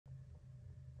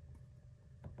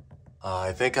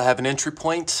I think I have an entry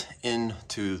point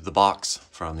into the box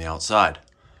from the outside.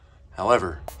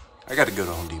 However, I gotta go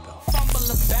to Home Depot.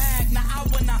 Fumble a bag, now I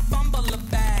when I fumble a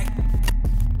bag.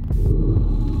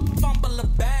 Fumble a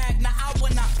bag, now I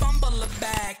when I fumble a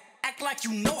bag. Act like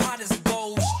you know how this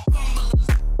goes.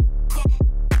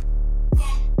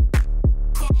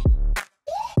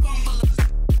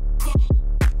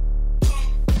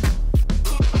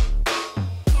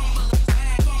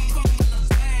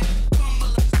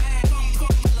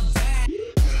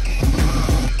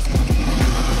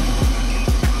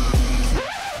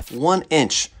 One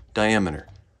inch diameter,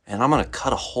 and I'm gonna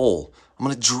cut a hole. I'm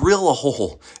gonna drill a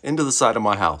hole into the side of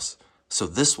my house. So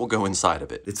this will go inside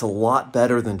of it. It's a lot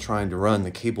better than trying to run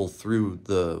the cable through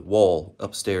the wall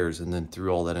upstairs and then through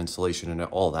all that insulation and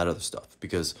all that other stuff,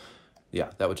 because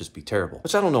yeah, that would just be terrible.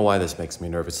 Which I don't know why this makes me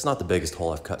nervous. It's not the biggest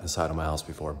hole I've cut in the side of my house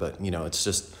before, but you know, it's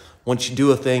just, once you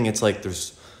do a thing, it's like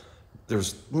there's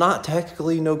not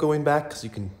technically no going back because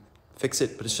you can fix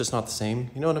it, but it's just not the same.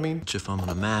 You know what I mean? If I'm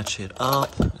gonna match it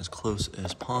up as close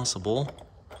as possible,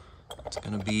 it's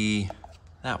gonna be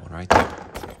that one right there.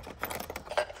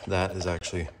 That is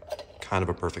actually kind of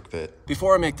a perfect fit.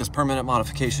 Before I make this permanent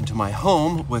modification to my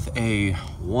home with a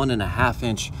 1.5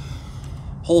 inch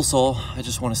hole saw, I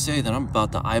just wanna say that I'm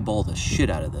about to eyeball the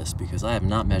shit out of this because I have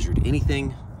not measured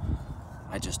anything.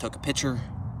 I just took a picture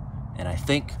and I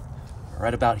think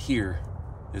right about here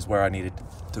is where I needed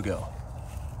to go.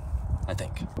 I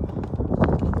think.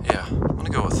 Yeah, I'm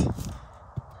gonna go with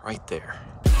right there.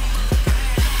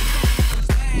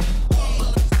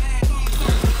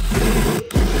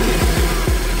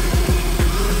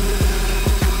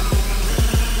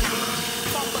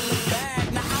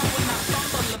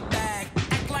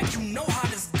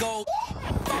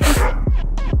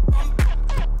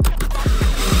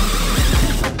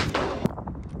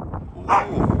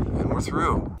 And we're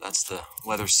through. That's the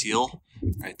weather seal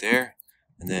right there.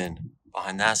 And then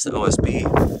behind that's the OSB.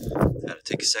 Gotta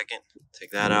take a second,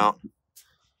 take that out.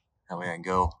 That way I can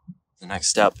go the next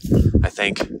step. I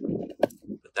think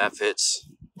that fits.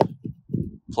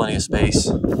 Plenty of space.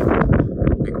 I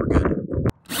think we're good.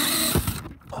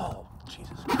 Oh,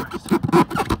 Jesus Christ.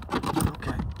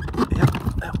 Okay.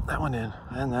 Yep, that went in.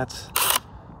 And that's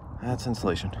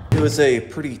insulation. It was a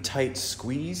pretty tight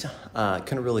squeeze.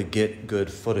 Couldn't really get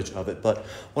good footage of it, but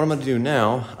what I'm gonna do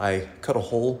now, I cut a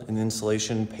hole in the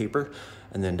insulation paper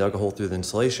and then dug a hole through the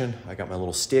insulation. I got my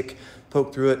little stick,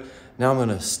 poked through it. Now I'm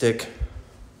gonna stick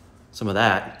some of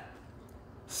that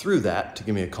through that to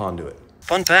give me a conduit.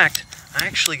 Fun fact, I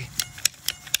actually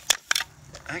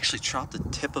chopped the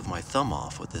tip of my thumb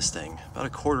off with this thing. About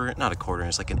a quarter, not a quarter,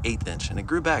 it's like an 1/8 inch, and it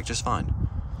grew back just fine.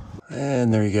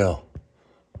 And there you go.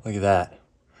 Look at that.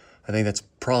 I think that's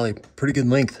probably pretty good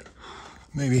length.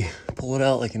 Maybe pull it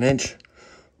out like an inch,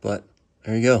 but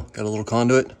there you go. Got a little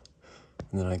conduit,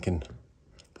 and then I can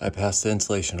bypass the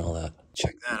insulation and all that.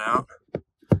 Check that out.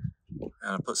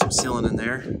 Gotta put some sealant in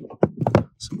there,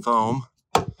 some foam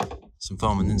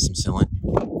and then some sealant.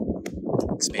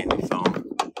 Expanding foam.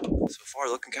 So far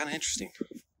looking kind of interesting.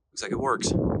 Looks like it works.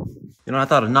 You know, I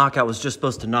thought a knockout was just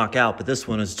supposed to knock out, but this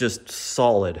one is just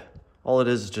solid. All it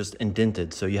is just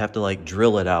indented, so you have to like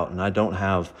drill it out, and I don't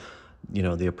have, you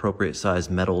know, the appropriate size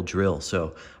metal drill,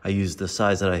 so I used the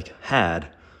size that I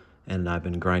had, and I've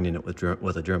been grinding it with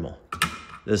a Dremel.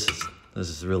 This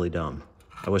is really dumb.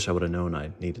 I wish I would have known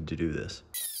I needed to do this.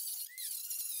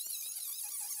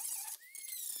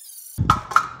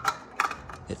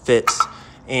 It fits,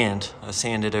 and I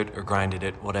sanded it or grinded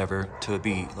it, whatever, to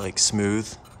be like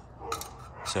smooth.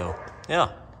 So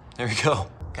yeah, there you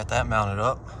go. Got that mounted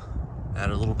up.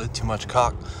 Added a little bit too much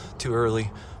caulk too early,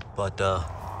 but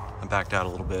I backed out a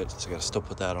little bit, so I gotta still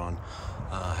put that on.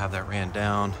 Have that ran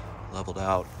down, leveled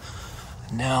out.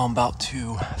 Now I'm about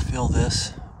to fill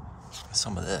this with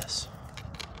some of this.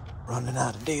 Running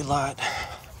out of daylight,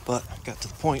 but got to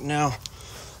the point now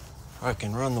where I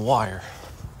can run the wire.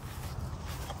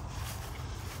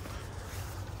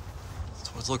 That's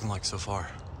what it's looking like so far.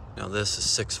 Now this is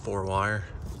 6/4 wire.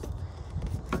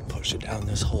 Push it down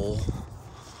this hole.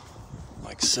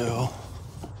 Like so,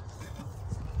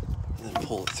 and then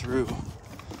pull it through,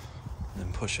 and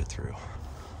then push it through.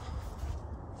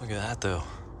 Look at that though.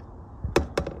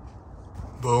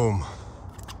 Boom.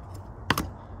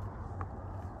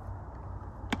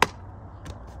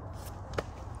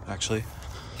 Actually,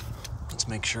 let's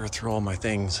make sure through all my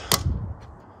things,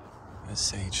 I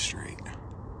sage straight.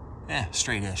 Yeah,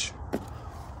 straight-ish.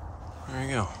 There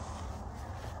you go.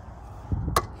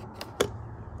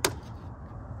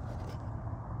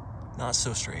 Not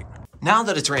so straight. Now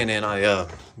that it's ran in, I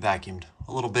vacuumed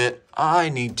a little bit. I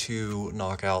need to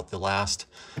knock out the last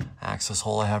access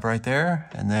hole I have right there.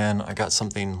 And then I got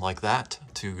something like that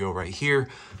to go right here,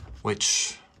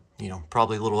 which, you know,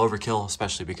 probably a little overkill,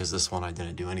 especially because this one I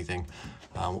didn't do anything.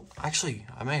 Actually,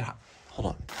 I may,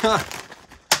 hold on.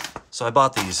 So I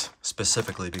bought these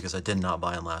specifically because I did not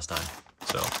buy them last time.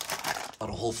 So I bought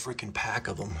a whole freaking pack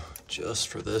of them just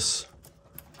for this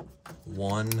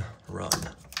one run.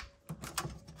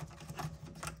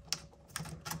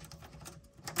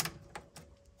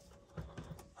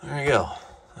 There you go.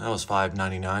 That was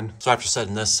 $5.99. So after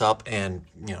setting this up, and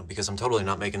you know, because I'm totally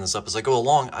not making this up as I go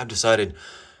along, I've decided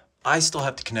I still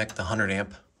have to connect the 100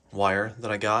 amp wire that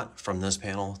I got from this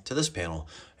panel to this panel,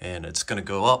 and it's gonna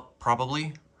go up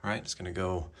probably, right? It's gonna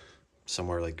go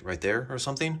somewhere like right there or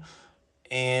something.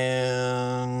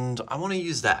 And I wanna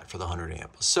use that for the 100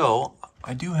 amp. So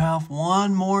I do have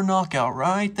one more knockout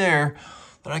right there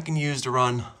that I can use to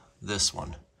run this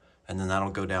one. And then that'll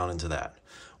go down into that,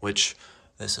 which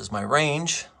this is my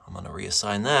range. I'm gonna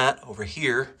reassign that over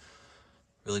here.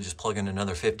 Really just plug in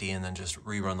another 50 and then just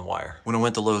rerun the wire. When I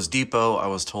went to Lowe's Depot, I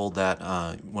was told that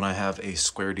when I have a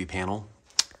square D panel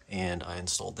and I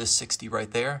installed this 60 right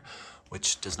there,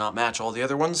 which does not match all the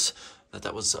other ones,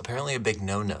 that was apparently a big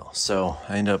no-no. So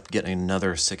I ended up getting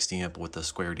another 60 amp with the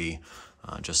square D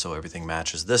just so everything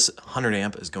matches. This 100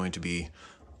 amp is going to be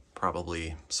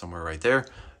probably somewhere right there.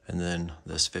 And then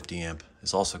this 50 amp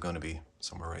is also going to be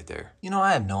somewhere right there. You know,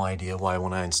 I have no idea why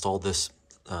when I installed this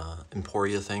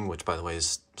Emporia thing, which by the way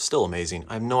is still amazing,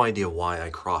 I have no idea why I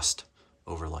crossed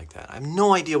over like that. I have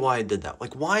no idea why I did that.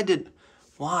 Like,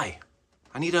 why?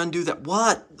 I need to undo that.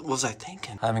 What was I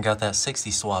thinking? I haven't got that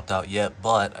 60 swapped out yet,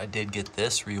 but I did get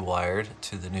this rewired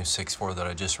to the new 6.4 that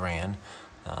I just ran.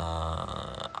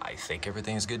 I think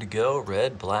everything's good to go.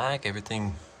 Red, black,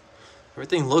 everything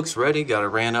looks ready. Got it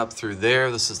ran up through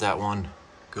there. This is that one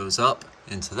goes up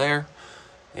into there.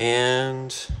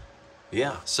 And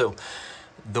yeah, so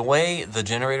the way the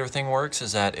generator thing works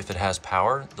is that if it has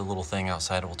power, the little thing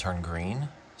outside will turn green.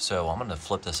 So I'm gonna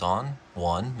flip this on.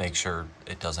 One, make sure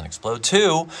it doesn't explode.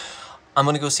 Two, I'm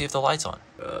gonna go see if the light's on.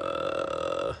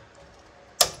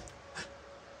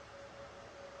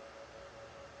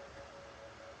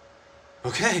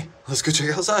 Okay, let's go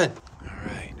check outside. All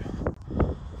right,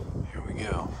 here we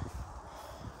go.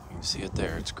 You can see it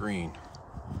there, it's green.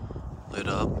 Lit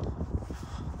up.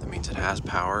 That means it has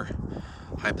power.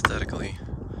 Hypothetically,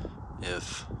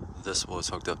 if this was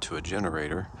hooked up to a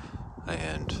generator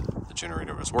and the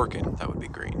generator was working, that would be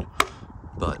green.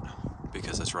 But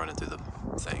because it's running through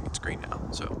the thing, it's green now.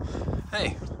 So,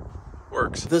 hey,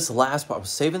 works. This last part, I was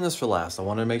saving this for last. I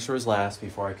wanted to make sure it was last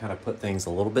before I kind of put things a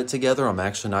little bit together. I'm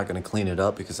actually not going to clean it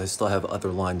up because I still have other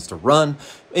lines to run.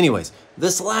 Anyways,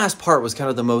 this last part was kind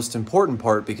of the most important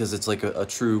part because it's like a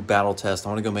true battle test. I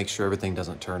want to go make sure everything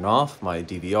doesn't turn off. My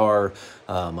DVR,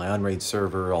 my Unraid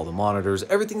server, all the monitors,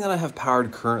 everything that I have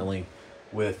powered currently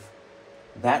with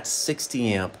that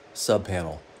 60 amp sub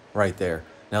panel right there.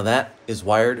 Now that is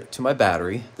wired to my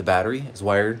battery. The battery is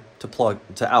wired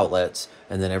to outlets,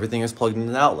 and then everything is plugged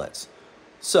into the outlets.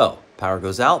 So power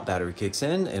goes out, battery kicks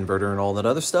in, inverter and all that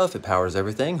other stuff. It powers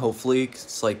everything. Hopefully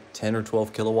it's like 10 or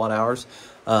 12 kilowatt hours,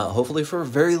 hopefully for a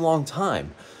very long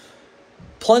time.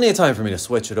 Plenty of time for me to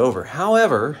switch it over.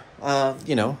 However,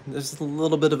 you know, there's a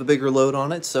little bit of a bigger load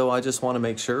on it. So I just want to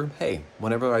make sure, hey,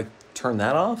 whenever I turn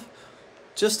that off,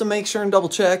 just to make sure and double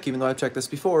check, even though I've checked this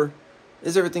before,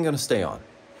 is everything going to stay on?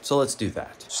 So let's do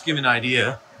that. Just give you an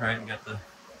idea, right? We got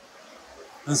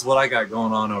this is what I got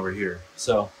going on over here.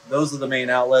 So those are the main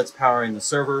outlets powering the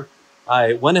server.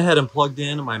 I went ahead and plugged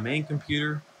in my main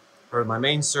computer or my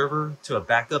main server to a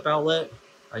backup outlet.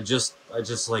 I just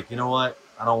like, you know what?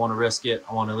 I don't want to risk it.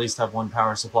 I want to at least have one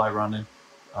power supply running.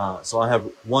 So I have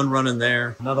one running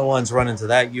there. Another one's running to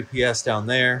that UPS down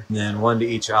there. And then one to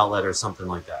each outlet or something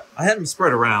like that. I had them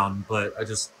spread around, but I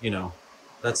just, you know,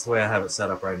 that's the way I have it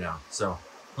set up right now. So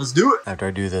let's do it. After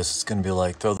I do this, it's gonna be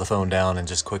like throw the phone down and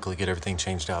just quickly get everything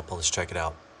changed out, but let's check it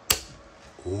out.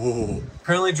 Ooh.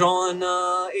 Currently drawing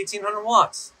 1800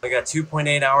 watts. I got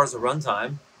 2.8 hours of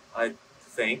runtime, I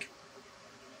think.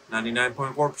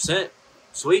 99.4%.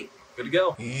 Sweet, good to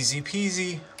go. Easy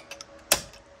peasy.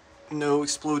 No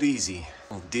explode easy.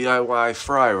 Well, DIY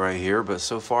fry right here, but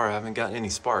so far I haven't gotten any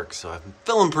sparks, so I'm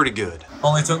feeling pretty good.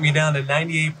 Only took me down to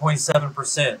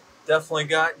 98.7%. Definitely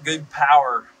got good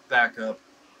power backup.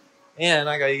 And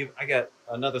I got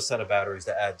another set of batteries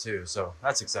to add too, so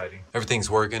that's exciting. Everything's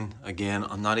working. Again,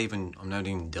 I'm not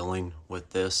even dealing with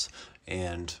this.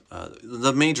 And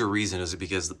the major reason is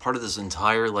because the part of this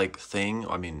entire like thing,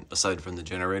 I mean, aside from the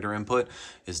generator input,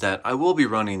 is that I will be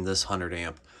running this 100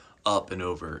 amp up and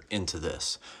over into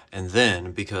this. And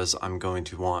then because I'm going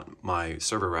to want my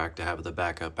server rack to have the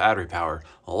backup battery power,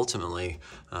 ultimately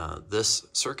this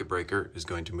circuit breaker is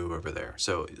going to move over there.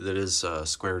 So that is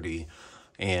square D,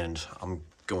 and I'm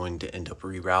going to end up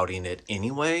rerouting it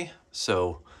anyway.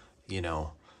 So, you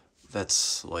know,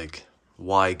 that's like,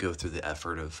 why go through the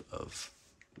effort of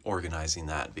organizing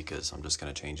that, because I'm just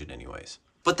going to change it anyways.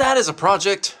 But that is a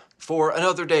project for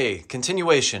another day,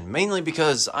 continuation, mainly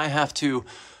because I have to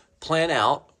plan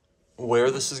out where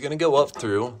this is going to go up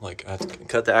through. Like, I have to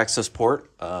cut the access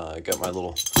port. I got my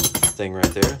little thing right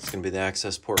there. It's going to be the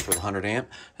access port for the 100 amp.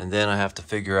 And then I have to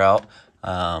figure out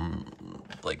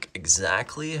like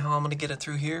exactly how I'm going to get it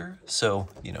through here. So,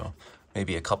 you know,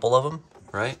 maybe a couple of them,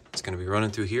 right? It's going to be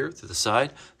running through here, through the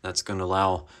side. That's going to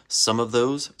allow some of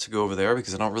those to go over there,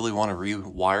 because I don't really want to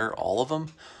rewire all of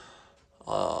them.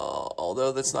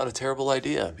 Although that's not a terrible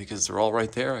idea, because they're all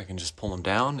right there. I can just pull them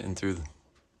down and through the,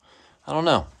 I don't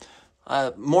know.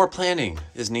 More planning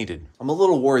is needed. I'm a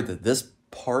little worried that this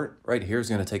part right here is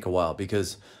going to take a while,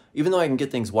 because even though I can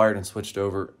get things wired and switched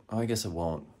over, I guess it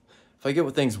won't. If I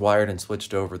get things wired and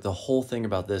switched over, the whole thing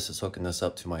about this is hooking this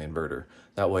up to my inverter.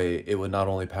 That way it would not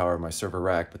only power my server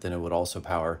rack, but then it would also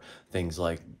power things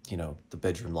like, you know, the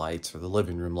bedroom lights or the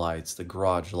living room lights, the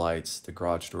garage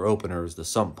door openers, the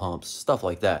sump pumps, stuff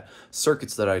like that.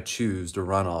 Circuits that I choose to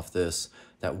run off this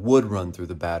that would run through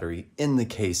the battery in the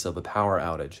case of a power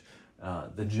outage.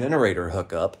 The generator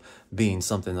hookup being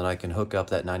something that I can hook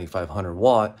up that 9500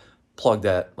 watt, plug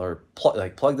that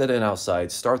in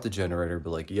outside, start the generator, be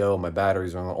like, yo, my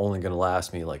batteries are only going to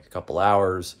last me like a couple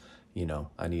hours. You know,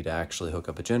 I need to actually hook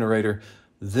up a generator.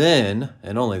 Then,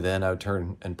 and only then, I would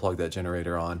turn and plug that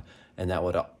generator on, and that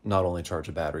would not only charge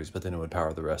the batteries, but then it would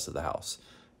power the rest of the house.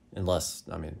 Unless,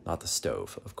 I mean, not the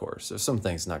stove, of course. There's some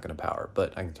things not going to power,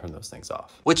 but I can turn those things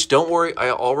off. Which, don't worry,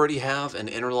 I already have an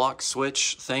interlock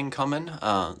switch thing coming.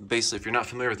 Basically, if you're not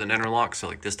familiar with an interlock, so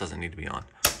like this doesn't need to be on.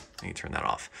 You turn that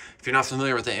off. If you're not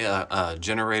familiar with the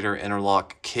generator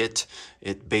interlock kit,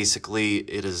 it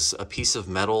is a piece of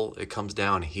metal. It comes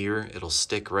down here, it'll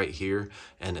stick right here,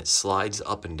 and it slides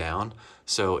up and down.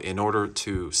 So in order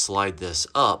to slide this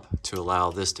up to allow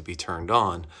this to be turned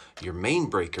on, your main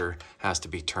breaker has to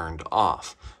be turned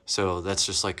off. So that's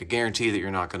just like a guarantee that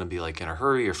you're not going to be like in a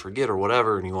hurry or forget or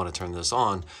whatever, and you want to turn this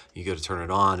on. You go to turn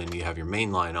it on, and you have your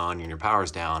main line on, and your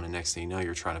power's down, and next thing you know,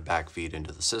 you're trying to backfeed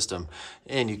into the system,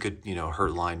 and you could, you know,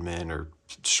 hurt linemen or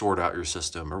short out your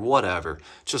system or whatever.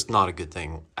 It's just not a good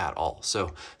thing at all.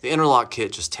 So the interlock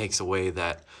kit just takes away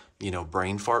that, you know,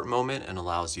 brain fart moment and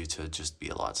allows you to just be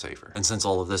a lot safer. And since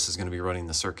all of this is going to be running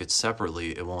the circuits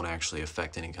separately, it won't actually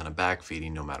affect any kind of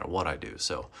backfeeding no matter what I do.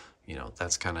 So, you know,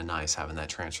 that's kind of nice having that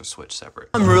transfer switch separate.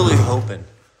 I'm really hoping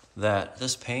that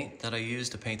this paint that I use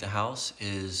to paint the house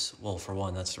is, well, for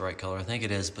one, that's the right color. I think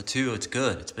it is, but two, it's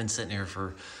good. It's been sitting here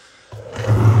for,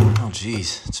 oh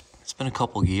geez, it's been a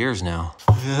couple years now.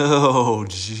 Oh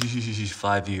geez,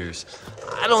 5 years.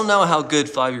 I don't know how good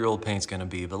 5-year-old paint's gonna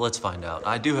be, but let's find out.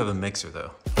 I do have a mixer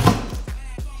though.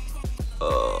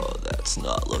 Oh, that's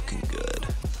not looking good.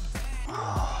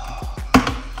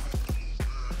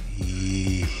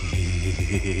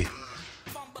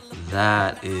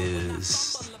 That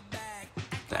is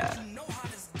bad.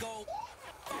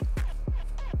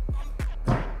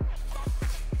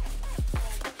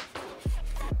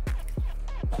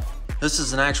 This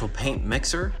is an actual paint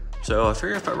mixer, so I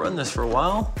figure if I run this for a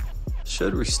while, it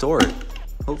should restore it,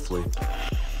 hopefully.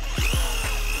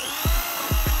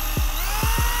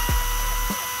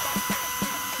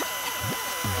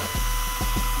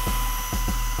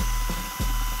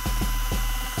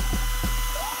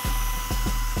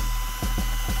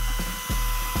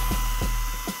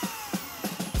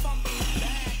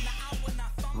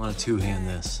 I'm gonna two-hand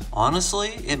this. Honestly,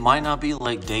 it might not be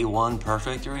like day one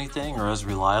perfect or anything or as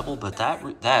reliable, but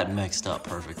that mixed up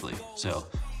perfectly. So,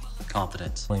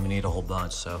 confidence. I don't even need a whole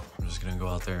bunch, so I'm just gonna go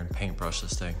out there and paintbrush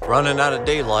this thing. Running out of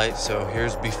daylight, so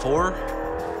here's before.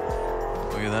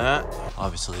 Look at that.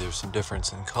 Obviously, there's some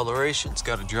difference in coloration. It's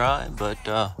gotta dry, but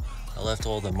I left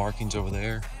all the markings over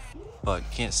there, but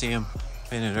can't see them.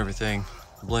 Painted everything,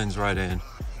 blends right in.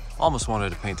 Almost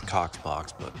wanted to paint the Cox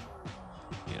box, but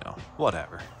you know,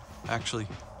 whatever. Actually,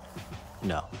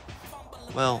 no.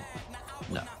 Well,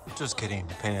 no. Just kidding,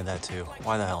 painted that too.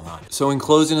 Why the hell not? So in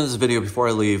closing of this video, before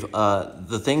I leave,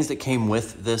 the things that came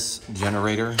with this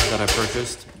generator that I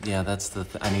purchased, yeah, that's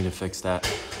I need to fix that.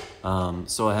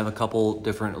 So I have a couple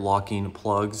different locking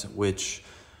plugs, which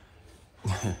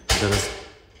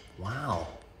wow.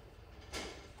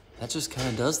 That just kind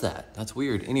of does that. That's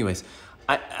weird. Anyways,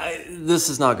 This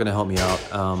is not going to help me out,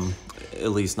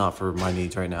 at least not for my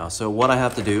needs right now. So what I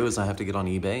have to do is I have to get on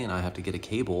eBay and I have to get a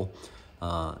cable,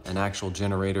 an actual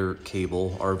generator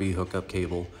cable, RV hookup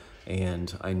cable,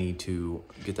 and I need to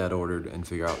get that ordered and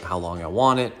figure out how long I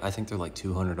want it. I think they're like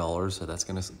 $200, so that's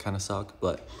going to kind of suck.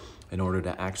 But in order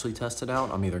to actually test it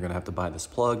out, I'm either going to have to buy this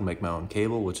plug, make my own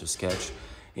cable, which is sketch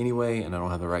anyway, and I don't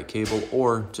have the right cable,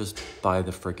 or just buy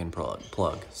the freaking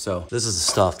plug. So this is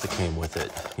the stuff that came with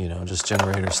it, you know, just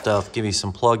generator stuff. Give you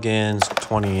some plug-ins,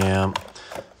 20 amp.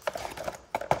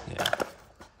 Yeah,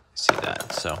 see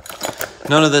that. So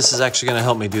none of this is actually going to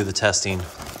help me do the testing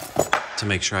to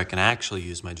make sure I can actually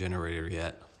use my generator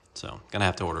yet. So gonna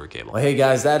have to order a cable. Well, hey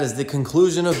guys, that is the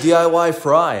conclusion of DIY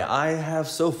Fry. I have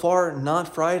so far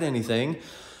not fried anything.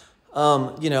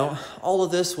 You know, all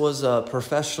of this was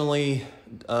professionally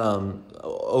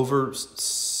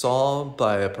oversaw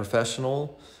by a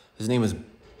professional. His name is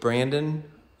Brandon.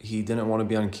 He didn't want to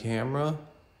be on camera,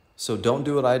 so don't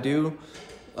do what I do.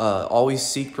 Always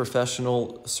seek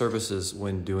professional services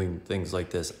when doing things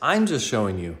like this. I'm just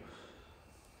showing you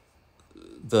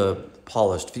the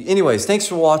polished. Anyways, thanks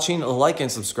for watching. Like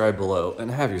and subscribe below,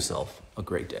 and have yourself a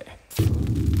great day.